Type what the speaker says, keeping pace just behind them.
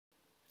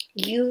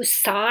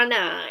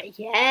USANA.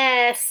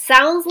 Yes,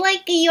 sounds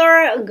like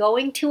you're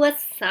going to a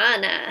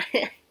sauna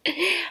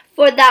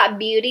for that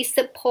beauty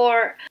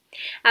support.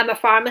 I'm a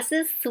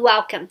pharmacist.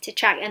 Welcome to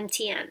Track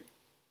MTN.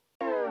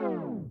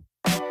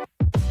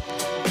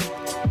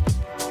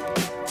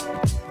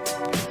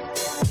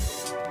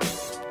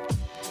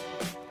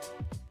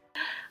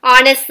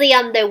 Honestly,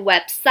 on their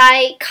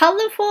website,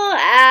 colorful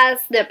as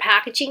the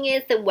packaging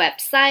is, the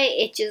website,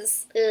 it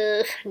just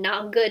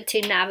not good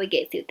to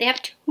navigate through. They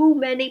have too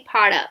many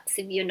products,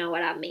 if you know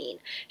what I mean.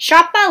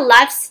 Shop by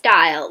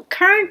lifestyle,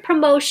 current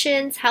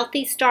promotions,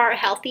 healthy start,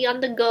 healthy on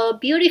the go,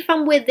 beauty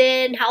from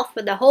within, health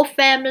for the whole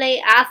family,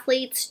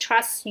 athletes,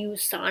 trust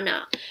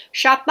USANA.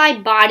 Shop by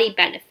body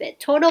benefit,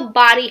 total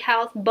body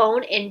health,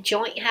 bone and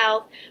joint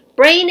health,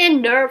 brain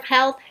and nerve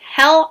health,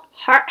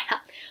 heart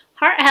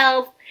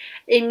health,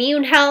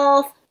 immune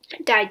health,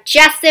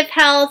 digestive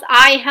health,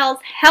 eye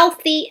health,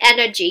 healthy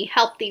energy,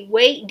 healthy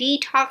weight,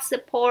 detox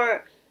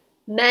support,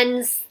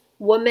 men's,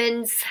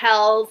 women's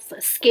health,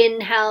 skin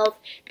health.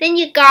 Then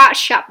you got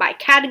shop by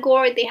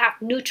category. They have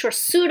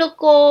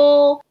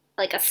nutraceutical,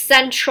 like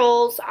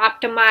essentials,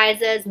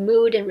 optimizers,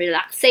 mood and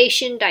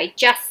relaxation,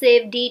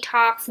 digestive,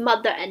 detox,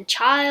 mother and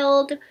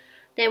child.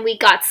 Then we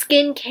got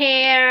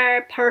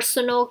skincare,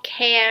 personal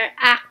care,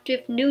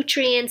 active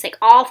nutrients like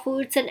all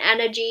foods and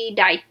energy,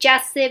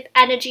 digestive,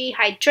 energy,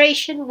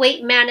 hydration,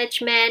 weight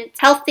management,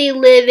 healthy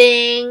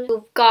living.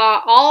 We've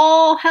got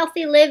all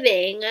healthy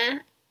living,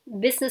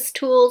 business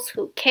tools,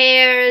 who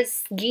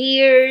cares,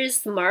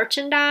 gears,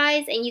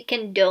 merchandise, and you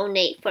can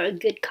donate for a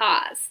good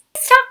cause.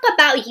 Let's talk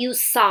about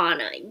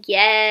USANA.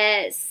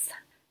 Yes.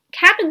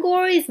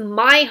 Categories: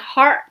 My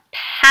Heart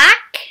Pack.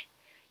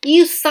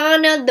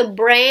 USANA, the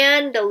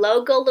brand, the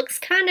logo looks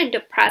kind of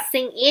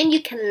depressing, and you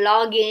can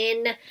log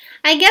in.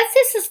 I guess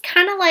this is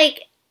kind of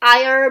like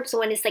iHerbs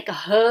when it's like a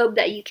hub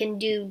that you can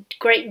do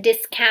great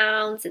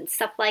discounts and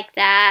stuff like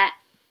that.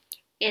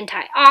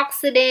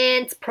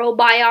 Antioxidants,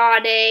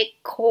 probiotic,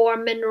 core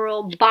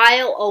mineral,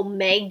 bio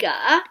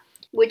omega,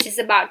 which is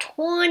about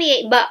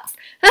 28 bucks.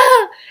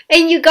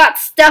 And you got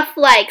stuff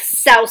like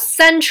South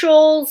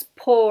Central's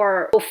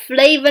for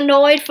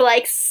flavonoid for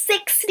like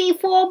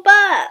 64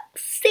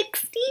 bucks.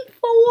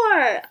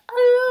 64!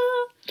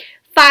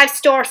 5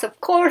 stars, of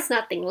course,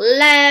 nothing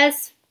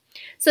less.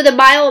 So the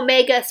bio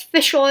omega is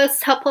fish oil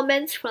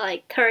supplements for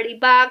like 30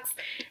 bucks.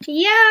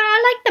 Yeah,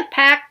 I like the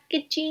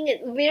packaging.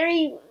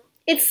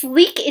 It's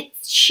sleek,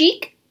 it's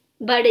chic,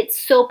 but it's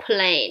so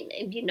plain,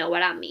 if you know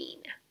what I mean.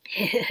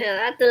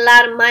 That's a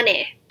lot of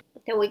money.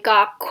 Then we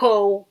got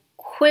quinone,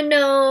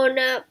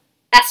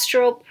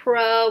 Estro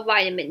Pro,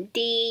 vitamin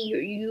D,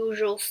 your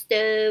usual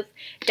stuff.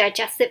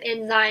 Digestive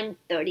enzyme,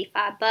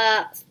 35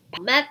 bucks.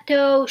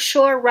 Palmetto,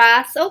 short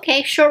rest.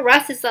 Okay, short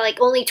rest is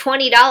like only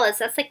 $20.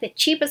 That's like the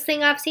cheapest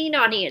thing I've seen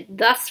on here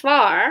thus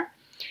far.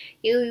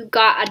 You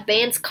got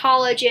advanced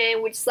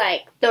collagen, which is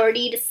like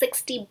 30 to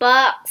 60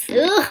 bucks.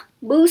 Ugh,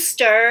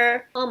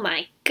 booster. Oh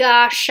my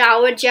gosh,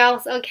 shower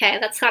gels. Okay,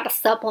 that's not a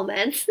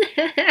supplement.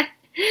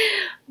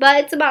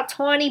 But it's about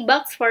 20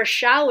 bucks for a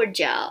shower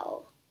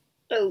gel.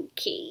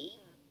 Okay.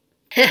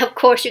 Of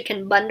course, you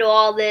can bundle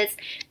all this.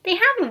 They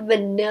have a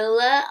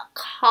vanilla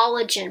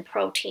collagen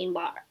protein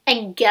bar.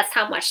 And guess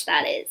how much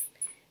that is?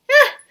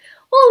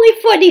 Only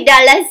 $40.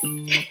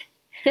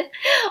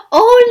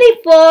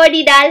 Only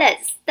 $40.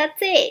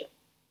 That's it.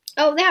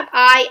 Oh, they have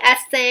eye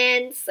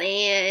essence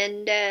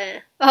and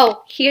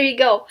oh, here you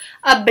go,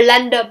 a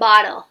blender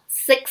bottle,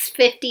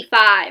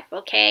 $6.55.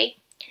 Okay,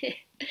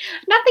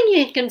 nothing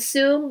you can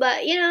consume,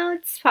 but you know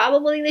it's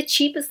probably the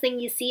cheapest thing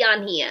you see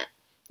on here.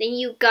 Then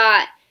you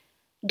got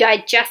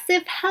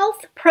digestive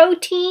health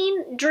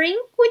protein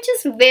drink, which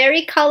is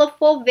very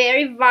colorful,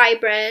 very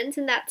vibrant,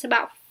 and that's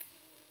about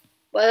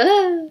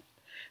 $40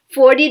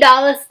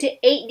 to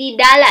 $80.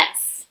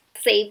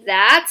 Save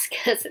that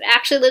because it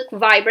actually looks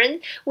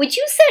vibrant. Would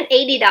you spend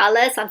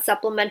 $80 on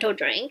supplemental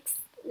drinks?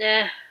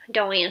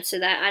 Don't answer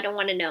that. I don't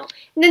want to know.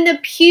 And then the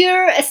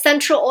pure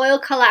essential oil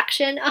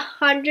collection,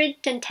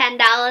 $110 to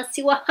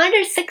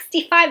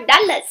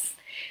 $165.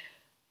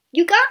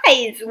 You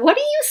guys, what are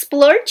you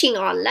splurging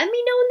on? Let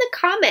me know in the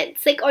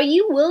comments. Like, are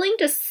you willing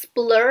to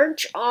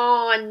splurge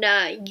on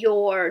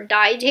your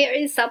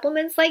dietary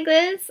supplements like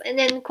this? And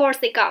then, of course,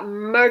 they got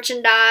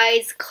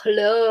merchandise,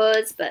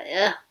 clothes, but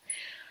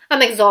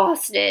I'm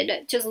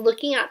exhausted just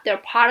looking at their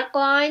product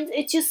lines.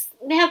 It's just,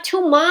 they have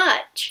too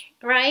much,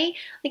 right?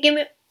 Like,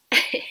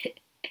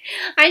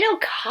 I know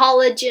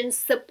collagen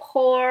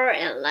support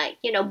and like,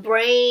 you know,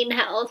 brain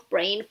health,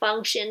 brain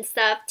function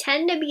stuff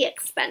tend to be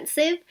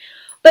expensive.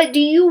 But do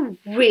you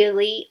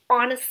really,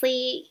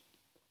 honestly,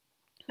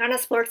 not a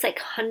sports like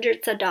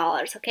hundreds of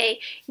dollars, okay?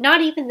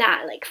 Not even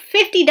that, like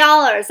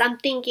 $50. I'm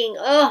thinking,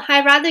 oh,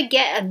 I'd rather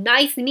get a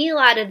nice meal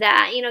out of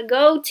that. You know,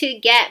 go to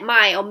get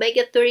my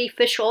omega-3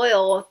 fish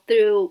oil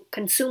through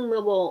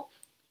consumable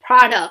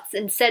products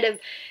instead of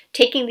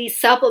taking these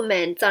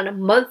supplements on a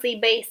monthly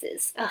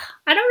basis. Ugh,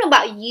 I don't know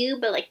about you,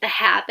 but like the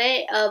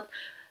habit of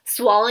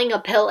swallowing a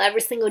pill every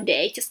single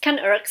day just kind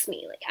of irks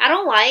me. Like, I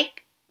don't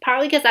like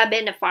Partly because I've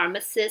been a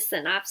pharmacist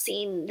and I've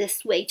seen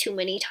this way too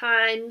many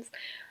times.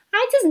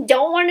 I just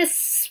don't want to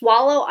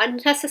swallow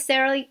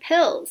unnecessarily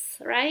pills,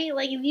 right?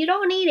 Like, if you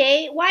don't need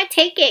it, why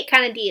take it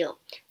kind of deal.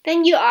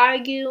 Then you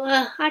argue,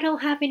 I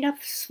don't have enough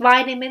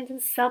vitamins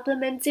and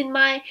supplements in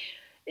my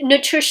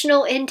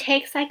nutritional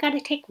intakes, I gotta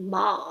take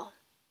more.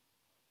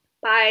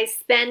 By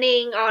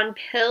spending on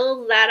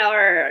pills that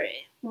are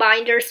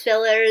binders,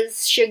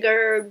 fillers,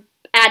 sugar,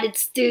 added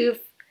stuff,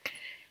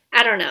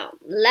 I don't know.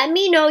 Let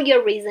me know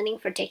your reasoning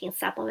for taking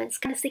supplements.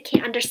 Honestly,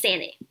 can't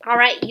understand it.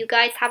 Alright, you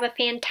guys have a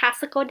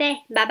fantastical day.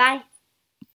 Bye-bye.